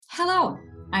Hello,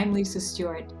 I'm Lisa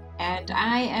Stewart, and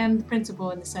I am the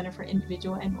principal in the Center for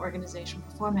Individual and Organizational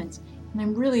Performance. And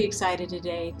I'm really excited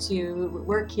today to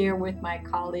work here with my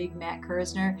colleague, Matt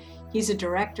Kersner. He's a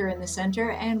director in the center,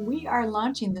 and we are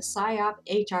launching the PSYOP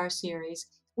HR series.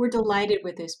 We're delighted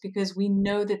with this because we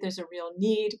know that there's a real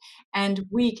need and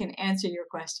we can answer your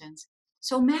questions.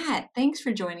 So, Matt, thanks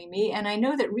for joining me. And I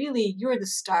know that really you're the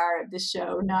star of this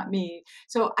show, not me.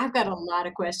 So, I've got a lot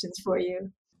of questions for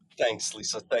you. Thanks,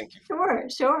 Lisa. Thank you. Sure,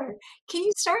 sure. Can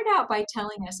you start out by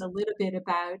telling us a little bit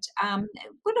about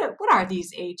what are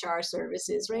these HR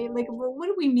services, right? Like, what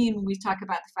do we mean when we talk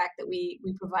about the fact that we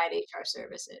provide HR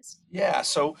services? Yeah,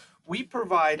 so we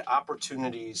provide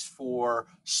opportunities for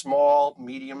small,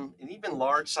 medium, and even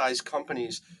large size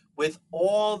companies with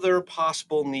all their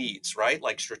possible needs, right?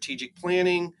 Like strategic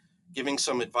planning, giving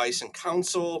some advice and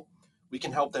counsel. We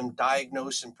can help them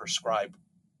diagnose and prescribe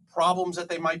problems that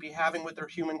they might be having with their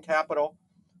human capital.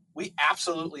 We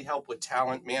absolutely help with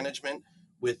talent management,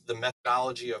 with the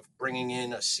methodology of bringing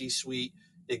in a C suite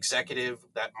executive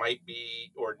that might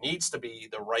be or needs to be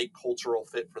the right cultural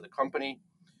fit for the company.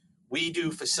 We do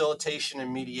facilitation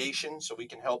and mediation, so we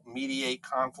can help mediate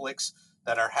conflicts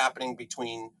that are happening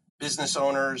between business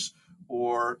owners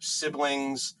or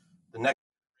siblings, the next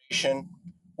generation.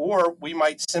 Or we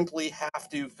might simply have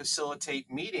to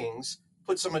facilitate meetings,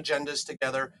 put some agendas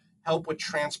together, help with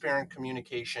transparent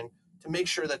communication to make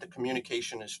sure that the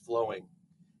communication is flowing.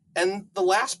 And the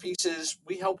last piece is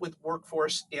we help with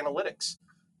workforce analytics,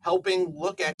 helping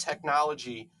look at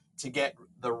technology to get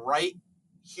the right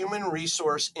human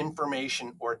resource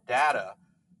information or data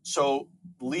so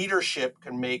leadership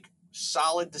can make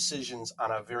solid decisions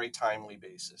on a very timely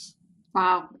basis.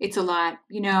 Wow, it's a lot.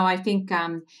 I think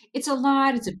it's a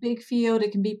lot. It's a big field.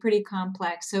 It can be pretty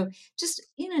complex. So, just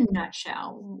in a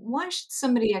nutshell, why should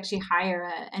somebody actually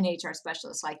hire an HR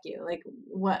specialist like you? Like,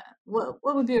 what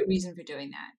would be a reason for doing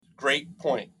that? Great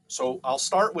point. So I'll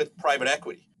start with private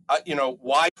equity.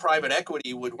 Why private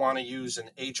equity would want to use an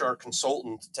HR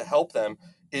consultant to help them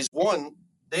is one,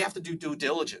 they have to do due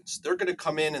diligence. They're going to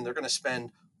come in and they're going to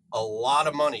spend a lot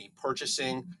of money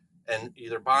purchasing and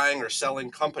either buying or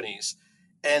selling companies.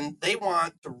 And they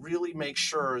want to really make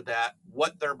sure that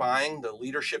what they're buying, the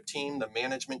leadership team, the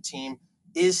management team,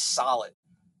 is solid.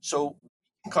 So we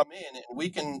can come in and we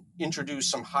can introduce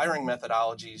some hiring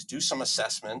methodologies, do some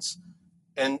assessments,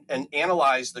 and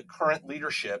analyze the current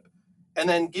leadership and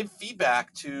then give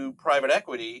feedback to private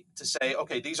equity to say,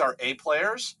 okay, these are A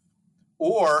players,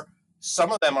 or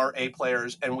some of them are A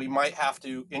players, and we might have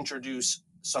to introduce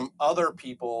some other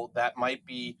people that might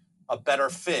be a better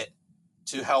fit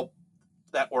to help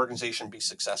that organization be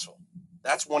successful.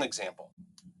 That's one example.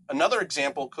 Another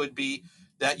example could be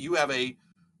that you have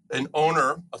an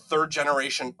owner, a third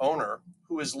generation owner,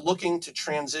 who is looking to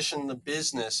transition the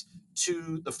business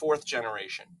to the fourth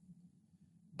generation.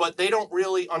 But they don't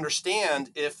really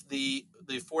understand if the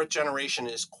fourth generation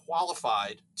is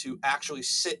qualified to actually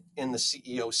sit in the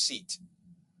CEO seat.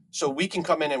 So we can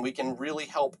come in and we can really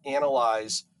help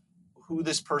analyze who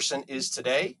this person is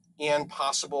today and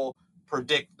possible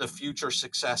predict the future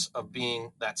success of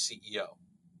being that CEO.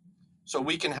 So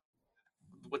we can help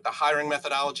with the hiring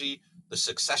methodology, the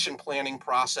succession planning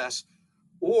process,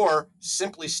 or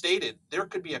simply stated, there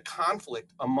could be a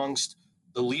conflict amongst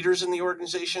the leaders in the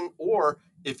organization, or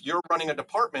if you're running a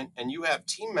department and you have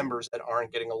team members that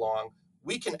aren't getting along,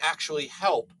 we can actually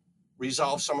help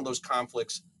resolve some of those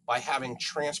conflicts by having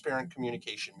transparent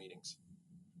communication meetings.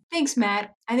 Thanks,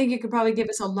 Matt. I think you could probably give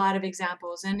us a lot of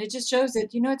examples, and it just shows that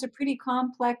it's a pretty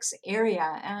complex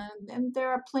area, and there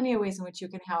are plenty of ways in which you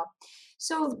can help.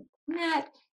 So, Matt,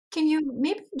 can you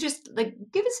maybe just like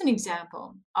give us an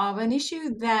example of an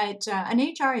issue that an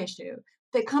HR issue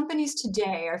that companies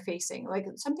today are facing, like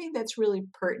something that's really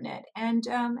pertinent, and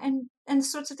the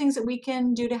sorts of things that we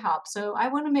can do to help. So, I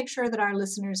want to make sure that our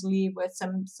listeners leave with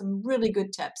some really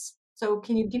good tips. So,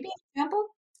 can you give me an example?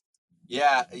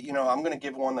 Yeah, I'm going to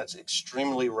give one that's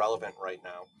extremely relevant right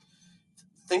now.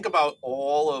 Think about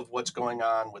all of what's going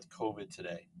on with COVID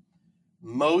today.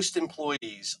 Most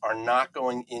employees are not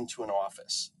going into an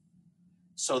office.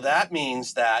 So that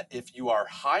means that if you are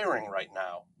hiring right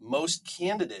now, most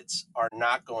candidates are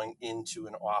not going into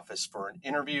an office for an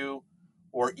interview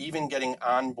or even getting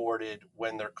onboarded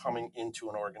when they're coming into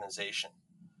an organization.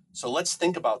 So let's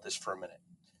think about this for a minute.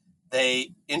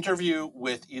 They interview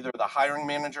with either the hiring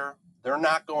manager, they're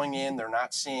not going in, they're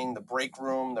not seeing the break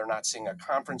room, they're not seeing a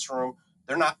conference room,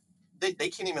 they're not they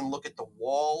can't even look at the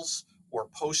walls or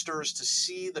posters to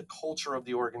see the culture of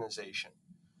the organization.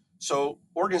 So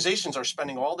organizations are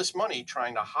spending all this money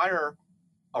trying to hire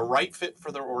a right fit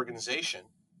for their organization.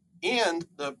 And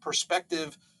the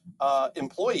prospective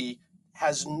employee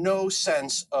has no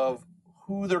sense of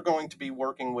who they're going to be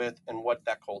working with and what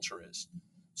that culture is.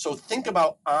 So think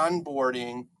about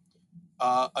onboarding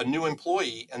a new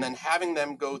employee and then having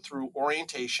them go through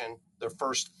orientation their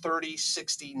first 30,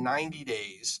 60, 90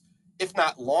 days, if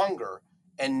not longer,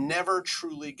 and never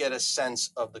truly get a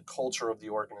sense of the culture of the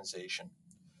organization.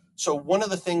 So one of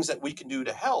the things that we can do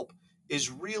to help is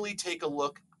really take a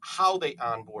look how they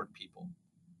onboard people.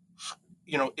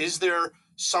 Is there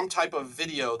some type of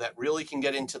video that really can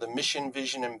get into the mission,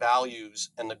 vision, and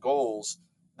values and the goals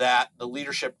that the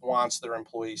leadership wants their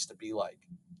employees to be like?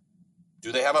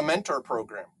 Do they have a mentor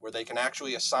program where they can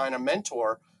actually assign a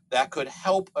mentor that could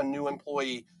help a new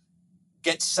employee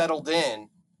get settled in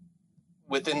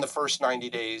within the first 90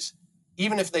 days,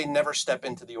 even if they never step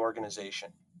into the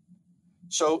organization?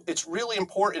 So it's really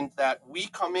important that we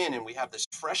come in and we have this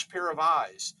fresh pair of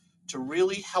eyes to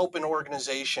really help an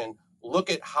organization look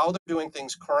at how they're doing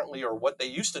things currently or what they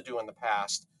used to do in the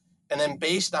past. And then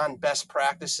based on best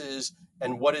practices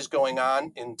and what is going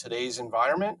on in today's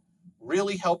environment,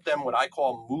 really help them what I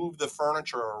call move the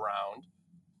furniture around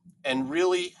and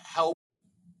really help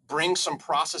bring some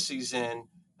processes in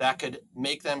that could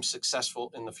make them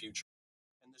successful in the future.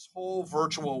 And this whole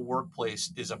virtual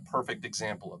workplace is a perfect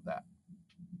example of that.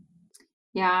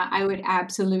 Yeah, I would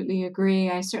absolutely agree.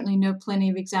 I certainly know plenty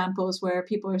of examples where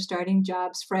people are starting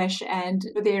jobs fresh and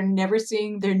they're never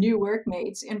seeing their new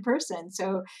workmates in person.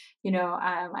 So,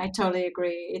 I totally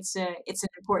agree. It's an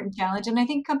important challenge, and I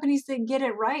think companies that get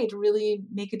it right really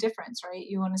make a difference, right?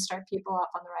 You want to start people off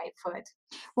on the right foot.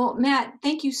 Well, Matt,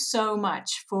 thank you so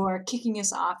much for kicking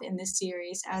us off in this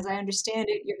series. As I understand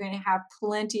it, you're going to have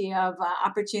plenty of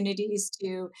opportunities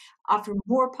to offer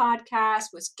more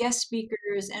podcasts with guest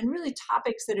speakers and really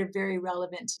topics that are very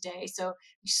relevant today. So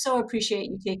we so appreciate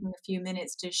you taking a few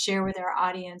minutes to share with our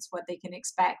audience what they can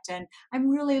expect. And I'm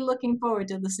really looking forward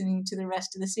to listening to the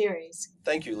rest of the series.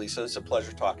 Thank you, Lisa. It's a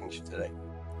pleasure talking to you today.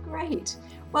 Great.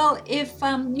 Well, if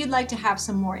you'd like to have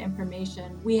some more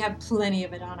information, we have plenty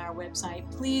of it on our website.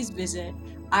 Please visit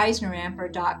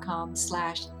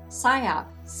eisneramper.com/CIOP,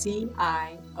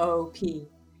 CIOP.